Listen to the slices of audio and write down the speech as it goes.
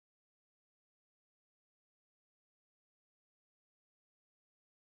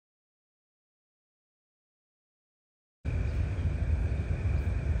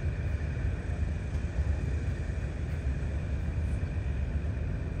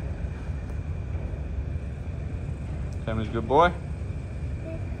Henry's a good boy.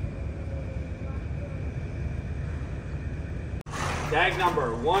 Tag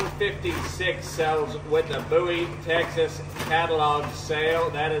number 156 sells with the Bowie, Texas catalog sale.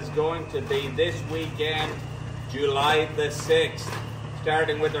 That is going to be this weekend, July the 6th,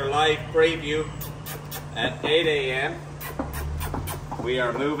 starting with our live preview at 8 a.m. We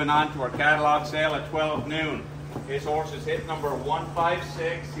are moving on to our catalog sale at 12 noon. His horse is hit number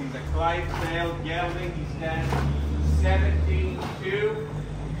 156. He's a Clydesdale gelding. He stands 17-2.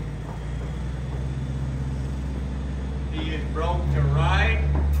 He is broke to ride,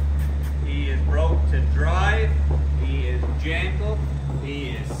 he is broke to drive, he is gentle, he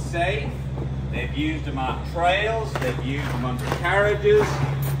is safe. They've used him on trails, they've used him under carriages.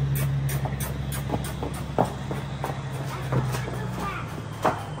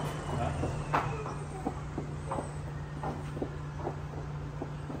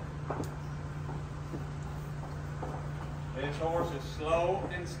 This horse is slow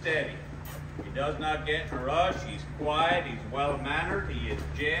and steady. He does not get in a rush, he's quiet, he's well-mannered, he is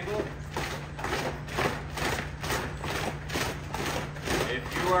gentle. If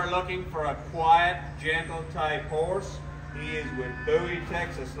you are looking for a quiet, gentle type horse, he is with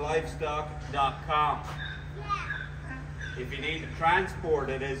BowieTexasLivestock.com. If you need to transport,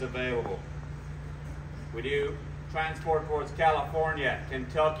 it is available. We do transport towards California,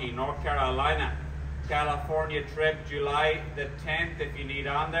 Kentucky, North Carolina. California trip July the 10th if you need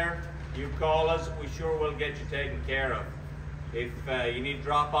on there. You call us, we sure will get you taken care of. If you need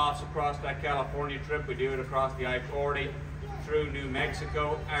drop-offs across that California trip, we do it across the I-40 through New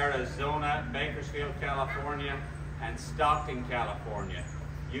Mexico, Arizona, Bakersfield, California, and Stockton, California.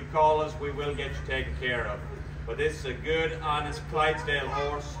 You call us, we will get you taken care of. But this is a good, honest Clydesdale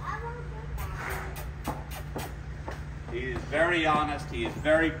horse. He is very honest, he is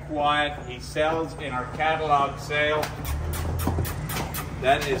very quiet. He sells in our catalog sale.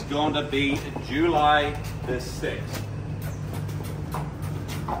 That is going to be July the 6th.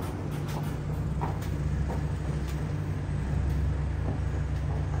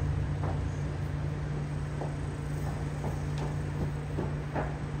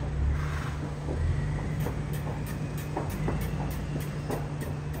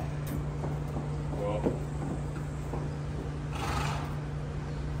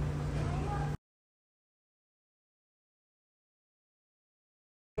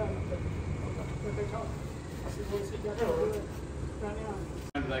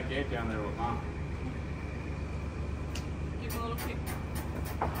 That gate down there with Mom. Give him a little kick.